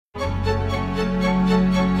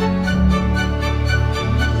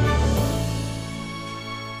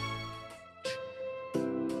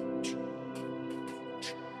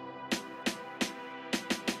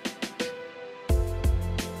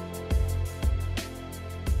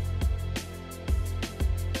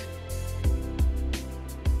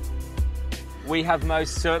we have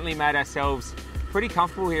most certainly made ourselves pretty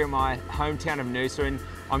comfortable here in my hometown of Noosa, and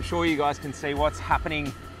I'm sure you guys can see what's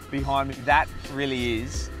happening behind me. That really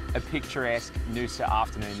is a picturesque Noosa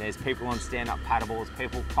afternoon. There's people on stand-up paddleboards,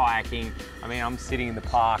 people kayaking. I mean, I'm sitting in the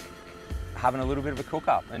park having a little bit of a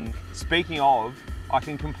cook-up. And speaking of, I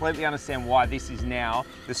can completely understand why this is now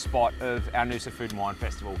the spot of our Noosa Food and Wine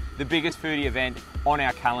Festival. The biggest foodie event on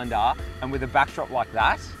our calendar, and with a backdrop like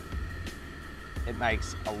that, it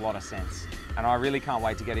makes a lot of sense. And I really can't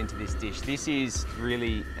wait to get into this dish. This is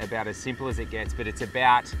really about as simple as it gets, but it's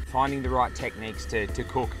about finding the right techniques to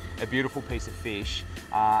cook a beautiful piece of fish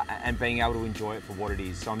and being able to enjoy it for what it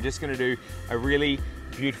is. So I'm just gonna do a really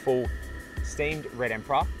beautiful steamed red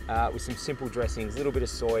emperor with some simple dressings, a little bit of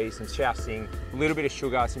soy, some shaoxing, a little bit of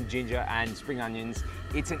sugar, some ginger and spring onions.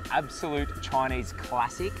 It's an absolute Chinese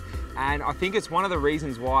classic, and I think it's one of the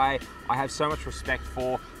reasons why I have so much respect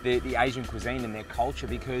for the Asian cuisine and their culture,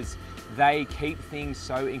 because they keep things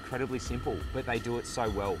so incredibly simple, but they do it so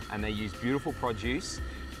well, and they use beautiful produce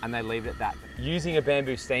and they leave it at that. Using a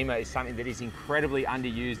bamboo steamer is something that is incredibly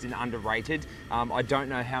underused and underrated. I don't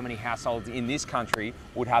know how many households in this country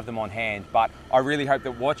would have them on hand, but I really hope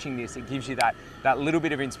that watching this, it gives you that little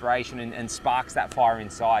bit of inspiration and sparks that fire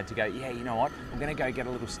inside to go, yeah, you know what, I'm gonna go get a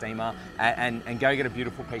little steamer and go get a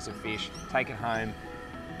beautiful piece of fish, take it home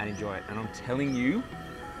and enjoy it. And I'm telling you,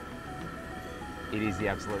 it is the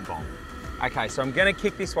absolute bomb. Okay, so I'm gonna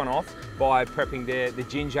kick this one off by prepping the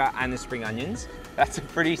ginger and the spring onions. That's a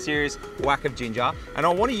pretty serious whack of ginger, and I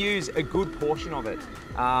want to use a good portion of it.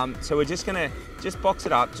 So we're just gonna box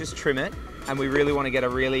it up, just trim it, and we really want to get a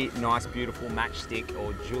really nice, beautiful matchstick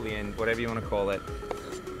or julienne, whatever you want to call it,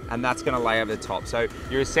 and that's gonna lay over the top. So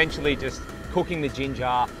you're essentially just cooking the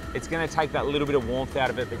ginger. It's gonna take that little bit of warmth out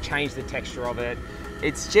of it, but change the texture of it.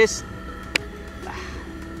 It's just,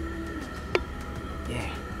 yeah.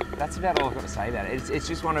 That's about all I've got to say about it. It's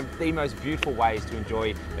just one of the most beautiful ways to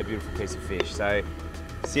enjoy a beautiful piece of fish. So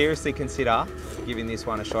seriously consider giving this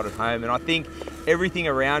one a shot at home. And I think everything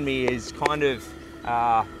around me is kind of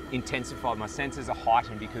intensified. My senses are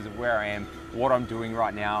heightened because of where I am, what I'm doing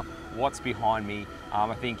right now, what's behind me.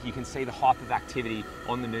 I think you can see the hype of activity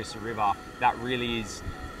on the Noosa River. That really is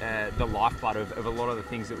the lifeblood of a lot of the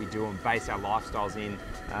things that we do and base our lifestyles in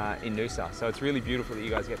Noosa. So it's really beautiful that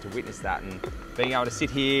you guys get to witness that, and being able to sit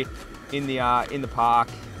here in the park,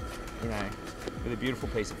 you know, with a beautiful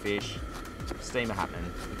piece of fish, steamer happening.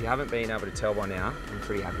 If you haven't been able to tell by now, I'm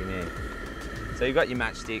pretty happy man. So you've got your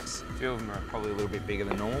matchsticks. A few of them are probably a little bit bigger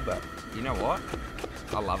than normal, but you know what?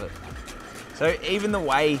 I love it. So even the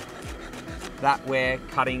way that we're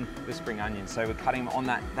cutting the spring onions, so we're cutting them on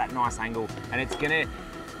that nice angle, and it's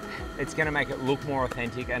gonna make it look more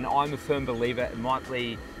authentic. And I'm a firm believer it might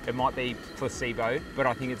be placebo, but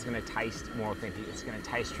I think it's gonna taste more authentic. It's gonna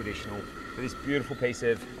taste traditional. For this beautiful piece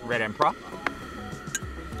of red emperor,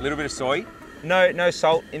 a little bit of soy. No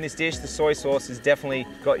salt in this dish. The soy sauce has definitely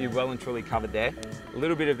got you well and truly covered there. A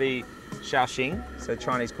little bit of the shaoxing, so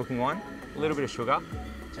Chinese cooking wine. A little bit of sugar,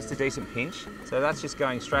 just a decent pinch. So that's just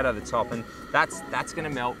going straight over the top, and that's gonna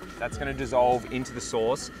melt. That's gonna dissolve into the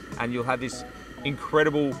sauce, and you'll have this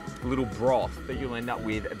incredible little broth that you'll end up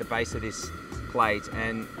with at the base of this plate.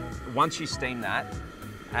 And once you steam that,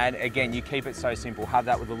 and again, you keep it so simple, have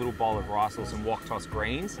that with a little bowl of rice or some wok toss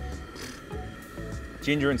greens,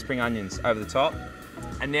 ginger and spring onions over the top.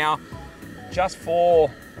 And now, just for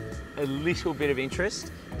a little bit of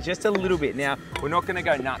interest, just a little bit. Now, we're not gonna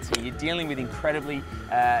go nuts here. You're dealing with incredibly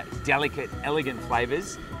delicate, elegant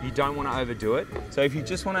flavors. You don't wanna overdo it. So if you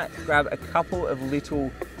just wanna grab a couple of little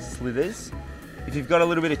slithers, if you've got a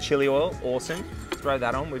little bit of chili oil, awesome, throw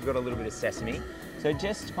that on. We've got a little bit of sesame. So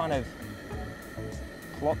just kind of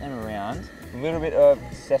plot them around. A little bit of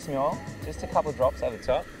sesame oil, just a couple of drops over the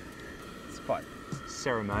top. It's quite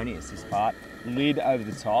ceremonious, this part. Lid over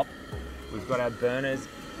the top. We've got our burners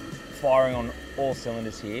firing on all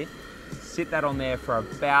cylinders here. Sit that on there for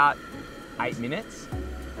about 8 minutes.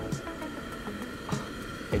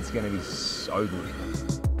 It's gonna be so good.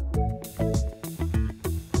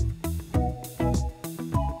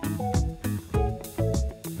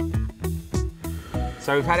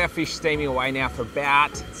 So we've had our fish steaming away now for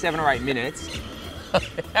about 7 or 8 minutes.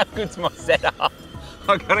 How good's my setup?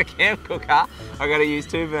 I've got a camp cooker, I've got to use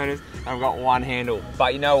 2 burners, and I've got 1 handle.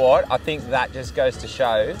 But you know what? I think that just goes to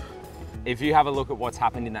show, if you have a look at what's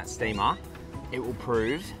happened in that steamer, it will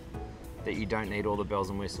prove that you don't need all the bells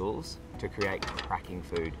and whistles to create cracking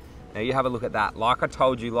food. Now you have a look at that. Like I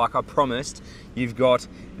told you, like I promised, you've got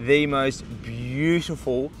the most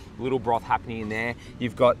beautiful little broth happening in there.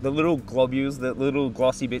 You've got the little globules, the little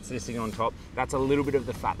glossy bits that are sitting on top. That's a little bit of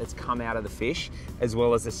the fat that's come out of the fish, as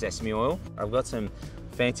well as the sesame oil. I've got some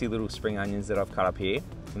fancy little spring onions that I've cut up here.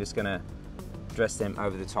 I'm just gonna dress them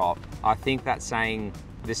over the top. I think that's saying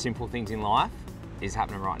the simple things in life is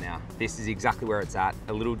happening right now. This is exactly where it's at.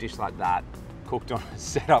 A little dish like that, cooked on a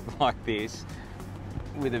setup like this,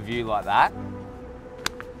 with a view like that.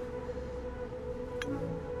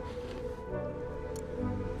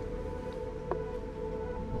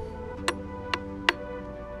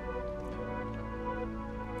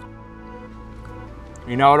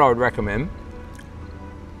 You know what I would recommend?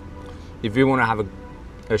 If you want to have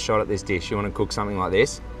a shot at this dish, you want to cook something like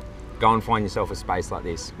this, go and find yourself a space like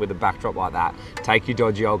this with a backdrop like that. Take your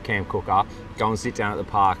dodgy old camp cooker, go and sit down at the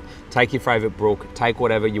park, take your favourite brook, take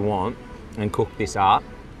whatever you want and cook this up.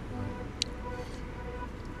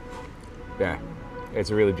 Yeah, it's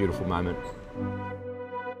a really beautiful moment.